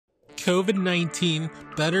COVID-19,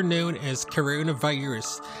 better known as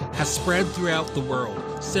coronavirus, has spread throughout the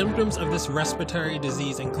world. Symptoms of this respiratory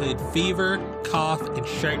disease include fever, cough, and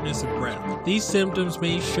shortness of breath. These symptoms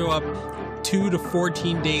may show up 2 to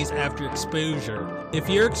 14 days after exposure. If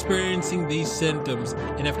you're experiencing these symptoms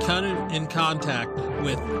and have come in contact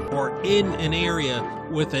with or in an area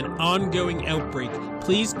with an ongoing outbreak,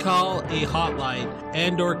 please call a hotline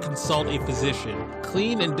and/or consult a physician.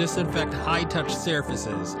 Clean and disinfect high-touch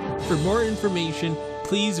surfaces. For more information,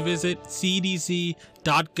 please visit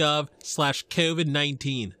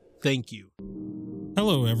cdc.gov/COVID-19. Thank you.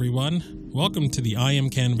 Hello, everyone. Welcome to the I Am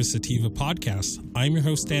Cannabis Sativa podcast. I'm your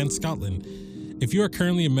host, Dan Scotland. If you are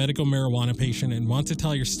currently a medical marijuana patient and want to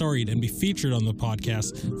tell your story and be featured on the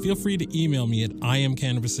podcast, feel free to email me at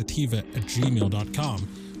iamcannabissativa@gmail.com.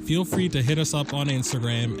 Feel free to hit us up on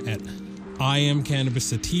Instagram at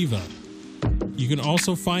iamcannabissativa. You can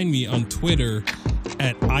also find me on Twitter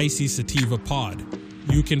at ICSativaPod.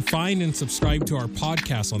 You can find and subscribe to our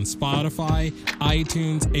podcast on Spotify,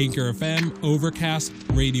 iTunes, Anchor FM, Overcast,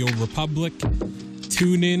 Radio Republic,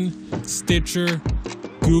 TuneIn, Stitcher,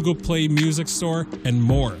 Google Play Music Store, and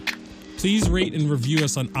more. Please rate and review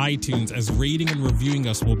us on iTunes, as rating and reviewing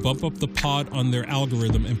us will bump up the pod on their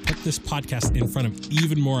algorithm and put this podcast in front of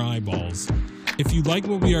even more eyeballs. If you like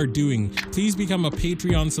what we are doing, please become a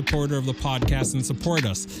Patreon supporter of the podcast and support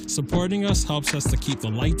us. Supporting us helps us to keep the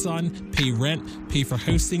lights on, pay rent, pay for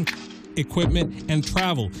hosting, equipment, and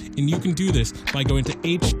travel. And you can do this by going to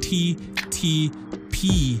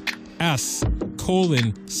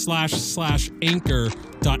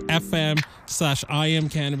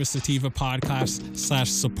https://anchor.fm/iamcannabissativa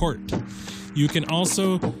podcast/support. You can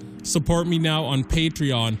also support me now on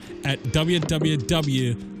Patreon at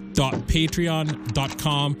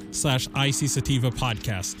www.patreon.com/ICSativa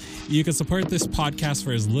podcast. You can support this podcast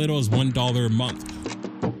for as little as $1 a month.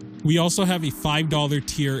 We also have a $5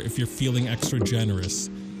 tier if you're feeling extra generous.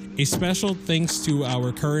 A special thanks to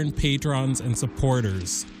our current patrons and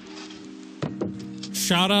supporters.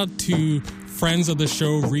 Shout out to friends of the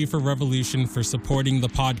show, Reefer Revolution, for supporting the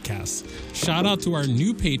podcast. Shout out to our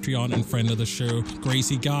new Patreon and friend of the show,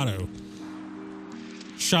 Gracie Gatto.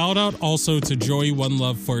 Shout out also to Joey One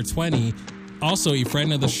Love 420, also a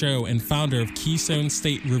friend of the show and founder of Keystone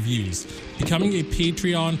State Reviews. Becoming a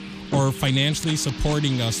Patreon or financially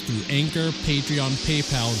supporting us through Anchor, Patreon,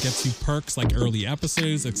 PayPal gets you perks like early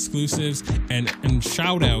episodes, exclusives, and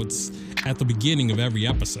shout outs at the beginning of every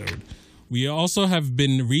episode. We also have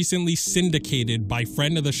been recently syndicated by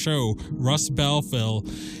friend of the show, Russ Belfill,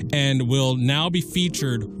 and will now be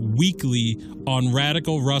featured weekly on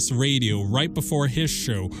Radical Russ Radio right before his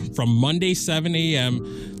show from Monday 7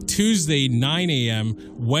 a.m., Tuesday 9 a.m.,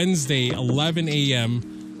 Wednesday 11 a.m.,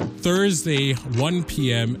 Thursday 1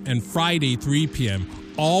 p.m., and Friday 3 p.m.,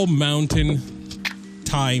 all mountain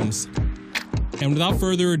times. And without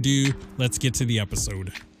further ado, let's get to the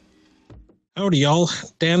episode. Howdy, y'all.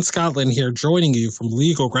 Dan Scotland here, joining you from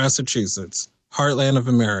Legal, Massachusetts, heartland of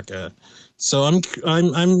America. So I'm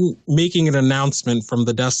making an announcement from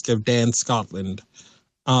the desk of Dan Scotland.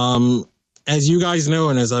 As you guys know,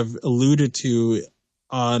 and as I've alluded to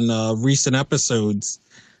on recent episodes,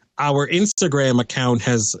 our Instagram account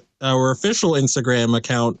our official Instagram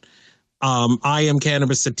account, I Am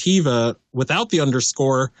Cannabis Sativa, without the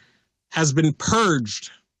underscore, has been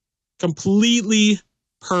purged, completely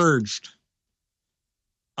purged.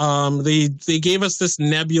 They gave us this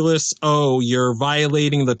nebulous, you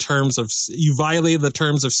violated the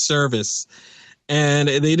terms of service, and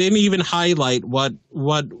they didn't even highlight what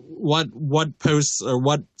posts or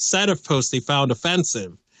what set of posts they found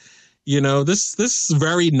offensive. You know, this is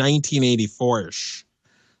very 1984-ish.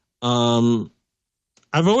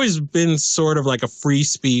 I've always been sort of like a free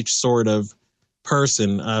speech sort of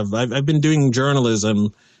person. I've been doing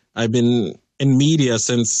journalism. I've been in media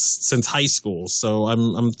since high school. So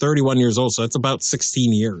I'm 31 years old. So that's about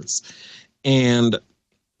 16 years. And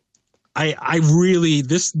I really,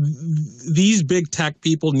 these big tech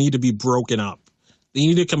people need to be broken up. They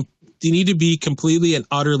need to be completely and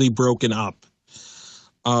utterly broken up.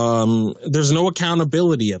 There's no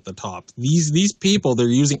accountability at the top. These people, they're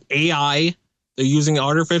using AI, they're using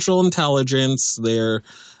artificial intelligence. They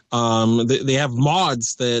have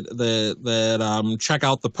mods that check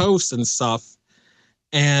out the posts and stuff.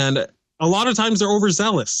 And a lot of times they're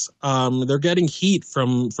overzealous. They're getting heat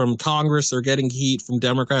from Congress. They're getting heat from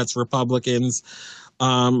Democrats, Republicans.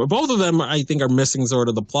 Both of them, I think, are missing sort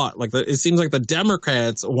of the plot. It seems like the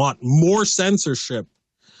Democrats want more censorship.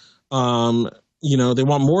 They want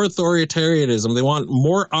more authoritarianism. They want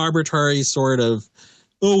more arbitrary sort of,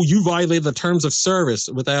 you violate the terms of service,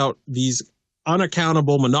 without these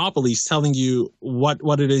unaccountable monopolies telling you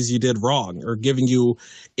what it is you did wrong or giving you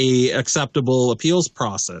a acceptable appeals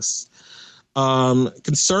process.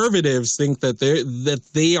 Conservatives think that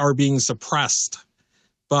they are being suppressed,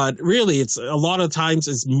 but really it's a lot of times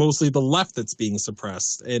it's mostly the left that's being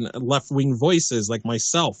suppressed, and left-wing voices like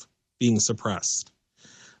myself being suppressed.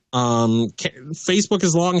 Facebook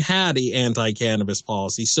has long had a anti-cannabis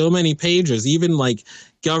policy. So many pages, even like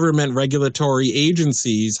government regulatory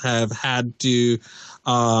agencies have had to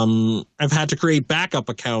create backup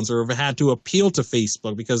accounts or have had to appeal to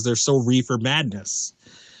Facebook because they're so reefer madness.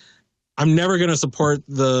 I'm never going to support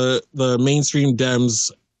the mainstream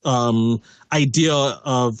Dems idea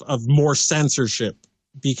of more censorship,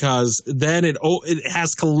 because then it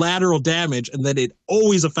has collateral damage, and then it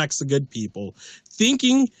always affects the good people.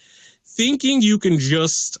 Thinking you can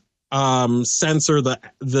just censor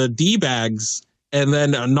the D-bags and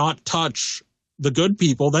then not touch the good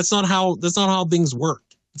people, that's not how things work.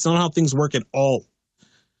 It's not how things work at all.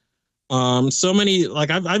 So many,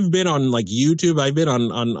 like I've been on like YouTube, I've been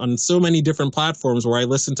on so many different platforms where I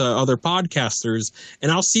listen to other podcasters,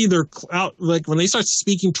 and I'll see like when they start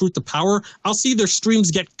speaking truth to power, I'll see their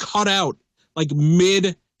streams get cut out like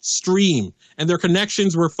mid stream, and their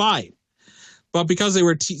connections were fine. But because they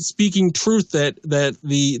were speaking truth that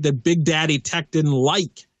the big daddy tech didn't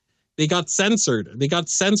like, they got censored. They got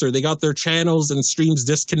their channels and streams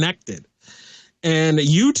disconnected. And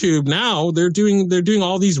YouTube now, they're doing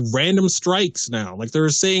all these random strikes now. Like they're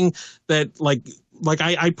saying that like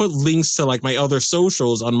I put links to like my other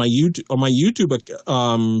socials on my YouTube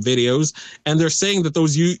videos, and they're saying that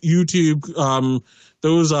those YouTube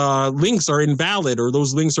those links are invalid, or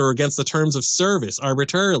those links are against the terms of service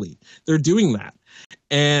arbitrarily. They're doing that,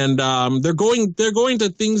 and they're going to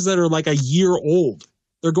things that are like a year old.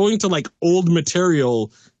 They're going to like old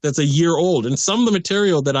material that's a year old. And some of the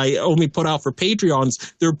material that I only put out for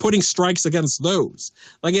Patreons, they're putting strikes against those.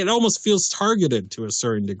 Like it almost feels targeted to a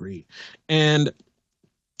certain degree. And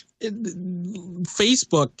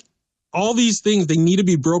Facebook, all these things, they need to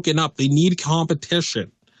be broken up. They need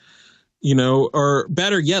competition, or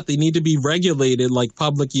better yet, they need to be regulated like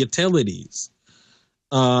public utilities.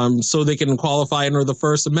 So they can qualify under the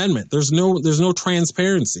First Amendment. There's no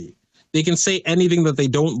transparency. They can say anything that they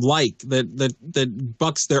don't like, that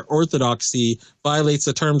bucks their orthodoxy, violates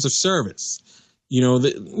the terms of service.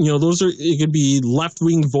 Those are, it could be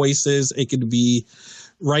left-wing voices, it could be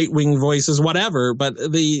right-wing voices, whatever, but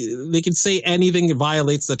they can say anything that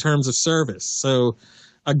violates the terms of service. So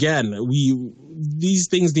again, these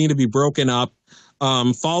things need to be broken up.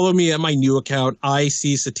 Follow me at my new account,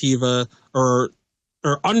 IC Sativa, or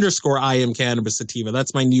underscore I am Cannabis Sativa.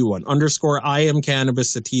 That's my new one. Underscore I am Cannabis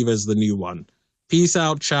Sativa is the new one. Peace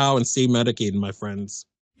out, ciao, and stay medicated, my friends.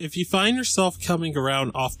 If you find yourself coming around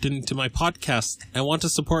often to my podcast and want to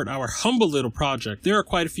support our humble little project, there are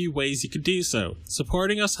quite a few ways you could do so.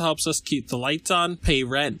 Supporting us helps us keep the lights on, pay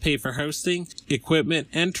rent, pay for hosting, equipment,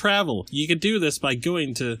 and travel. You can do this by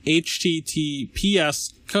going to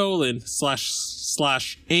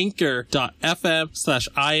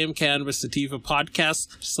https://anchor.fm/I am Cannabis Sativa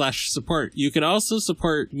podcast/support. You can also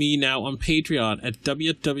support me now on Patreon at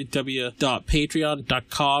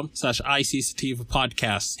www.patreon.com/IC Sativa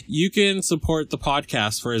podcast. You can support the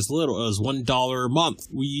podcast for as little as $1 a month.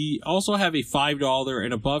 We also have a $5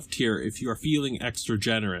 and above tier if you are feeling extra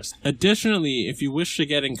generous. Additionally, if you wish to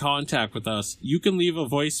get in contact with us, you can leave a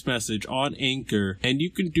voice message on Anchor, and you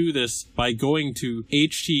can do this by going to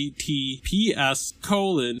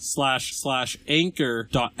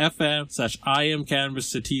https://anchor.fm/I am Cannabis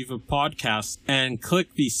Sativa podcast and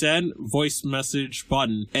click the send voice message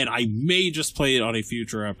button, and I may just play it on a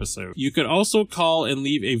future episode. You can also call and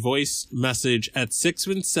leave a voice message at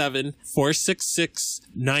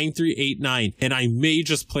 617-466-9389, and I may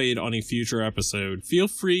just play it on a future episode. Feel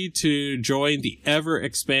free to join the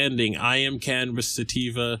ever-expanding I Am Cannabis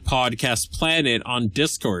Sativa podcast planet on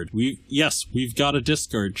Discord. We've got a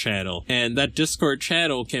Discord channel, and that Discord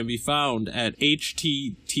channel can be found at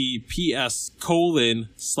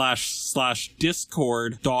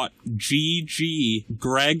https://discord.gg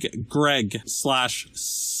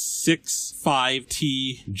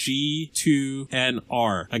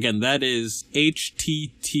greg/65tg2nr. Again, that is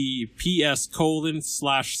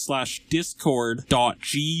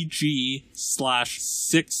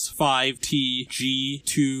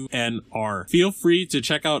https://discord.gg/65tg2nr. Feel free to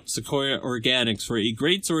check out Sequoia Organics for a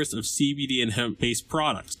great source of CBD and hemp-based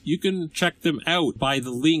products. You can check them out by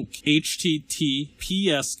the link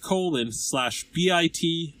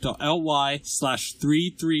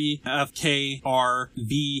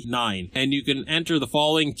https://bit.ly/33fkrv9 9. And you can enter the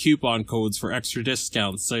following coupon codes for extra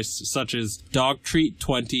discounts, such as Dog Treat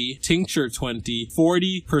 20, Tincture 20,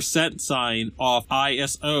 40% sign off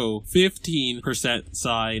ISO, 15%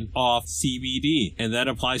 sign off CBD, and that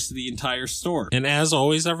applies to the entire store. And as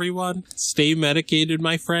always, everyone, stay medicated,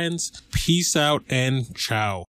 my friends. Peace out and ciao.